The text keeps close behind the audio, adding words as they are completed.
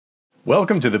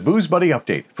Welcome to the Booze Buddy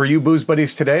Update. For you Booze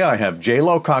Buddies today, I have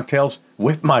J-Lo cocktails,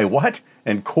 Whip My What,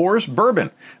 and Coors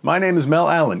Bourbon. My name is Mel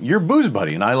Allen, your Booze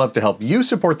Buddy, and I love to help you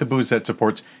support the booze that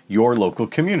supports your local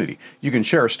community. You can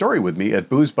share a story with me at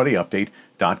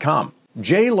boozebuddyupdate.com.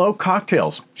 J-Lo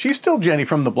cocktails. She's still Jenny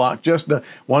from the block, just the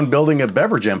one building a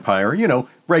beverage empire,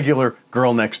 regular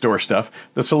girl next door stuff.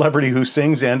 The celebrity who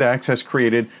sings and acts has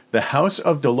created the House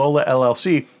of Dolola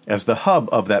LLC as the hub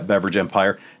of that beverage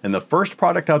empire, and the first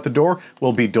product out the door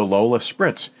will be Dolola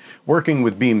Spritz. Working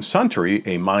with Beam Suntory,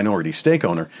 a minority stake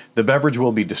owner, the beverage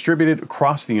will be distributed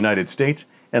across the United States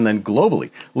and then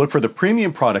globally. Look for the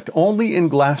premium product only in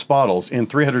glass bottles in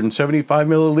 375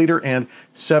 milliliter and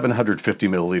 750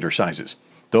 milliliter sizes.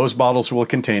 Those bottles will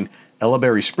contain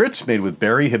Elderberry Spritz made with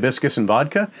berry, hibiscus, and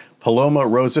vodka, Paloma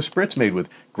Rosa Spritz made with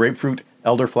grapefruit,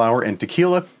 elderflower, and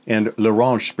tequila, and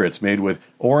L'Orange Spritz made with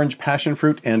orange, passion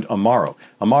fruit, and Amaro.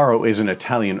 Amaro is an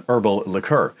Italian herbal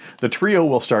liqueur. The trio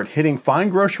will start hitting fine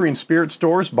grocery and spirit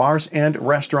stores, bars, and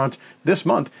restaurants this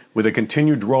month with a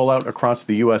continued rollout across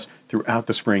the U.S. throughout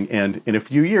the spring and, in a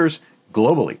few years,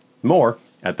 globally. More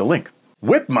at the link.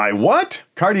 Whip My What?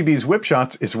 Cardi B's Whip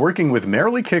Shots is working with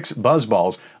Merrily Kicks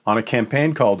Buzzballs on a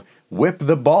campaign called Whip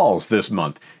the Balls this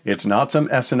month. It's not some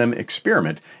S&M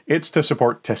experiment. It's to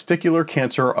support Testicular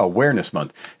Cancer Awareness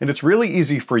Month. And it's really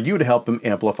easy for you to help them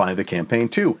amplify the campaign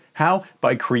too. How?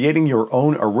 By creating your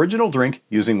own original drink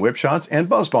using Whip Shots and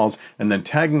Buzzballs and then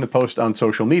tagging the post on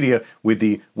social media with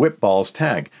the Whip Balls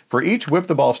tag. For each Whip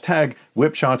the Balls tag,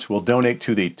 Whip Shots will donate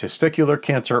to the Testicular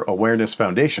Cancer Awareness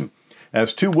Foundation.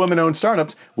 As two women-owned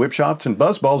startups, Whip Shots and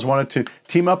Buzzballs wanted to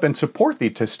team up and support the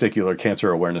Testicular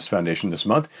Cancer Awareness Foundation this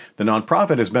month. The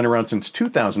nonprofit has been around since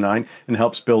 2009 and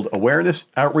helps build awareness,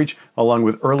 outreach, along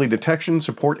with early detection,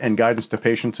 support, and guidance to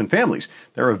patients and families.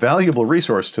 They're a valuable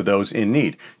resource to those in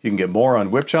need. You can get more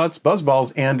on Whip Shots,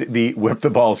 Buzzballs, and the Whip the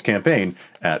Balls campaign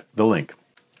at the link.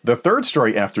 The third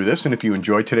story after this, and if you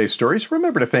enjoyed today's stories,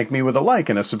 remember to thank me with a like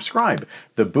and a subscribe.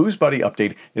 The Booze Buddy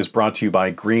Update is brought to you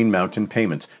by Green Mountain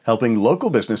Payments, helping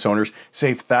local business owners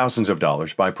save thousands of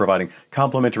dollars by providing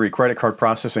complimentary credit card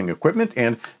processing equipment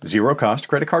and zero-cost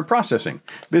credit card processing.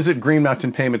 Visit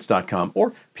greenmountainpayments.com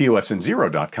or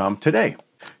posnzero.com today.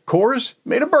 Coors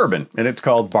made a bourbon, and it's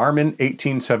called Barman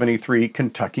 1873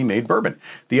 Kentucky-made bourbon.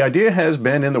 The idea has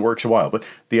been in the works a while, but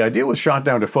the idea was shot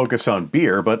down to focus on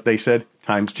beer, but they said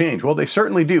times change. Well, they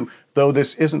certainly do, though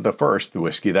this isn't the first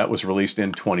whiskey that was released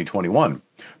in 2021.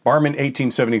 Barman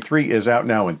 1873 is out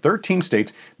now in 13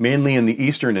 states, mainly in the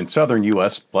eastern and southern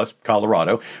U.S., plus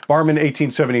Colorado. Barman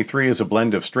 1873 is a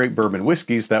blend of straight bourbon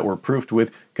whiskeys that were proofed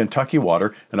with Kentucky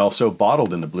water and also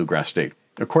bottled in the Bluegrass State.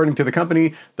 According to the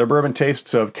company, the bourbon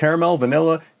tastes of caramel,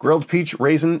 vanilla, grilled peach,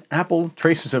 raisin, apple,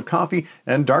 traces of coffee,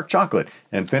 and dark chocolate,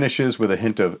 and finishes with a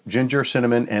hint of ginger,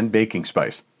 cinnamon, and baking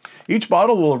spice. Each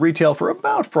bottle will retail for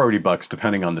about $40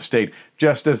 depending on the state,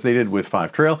 just as they did with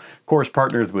Five Trail. Coors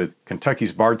partnered with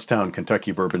Kentucky's Bardstown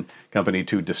Kentucky Bourbon Company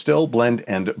to distill, blend,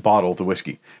 and bottle the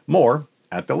whiskey. More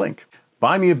at the link.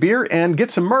 Buy me a beer and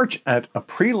get some merch at a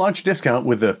pre-launch discount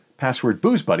with the password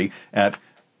BoozeBuddy at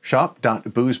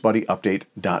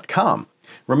shop.boozebuddyupdate.com.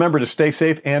 Remember to stay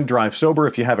safe and drive sober.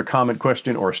 If you have a comment,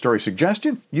 question, or a story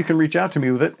suggestion, you can reach out to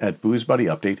me with it at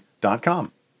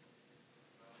boozebuddyupdate.com.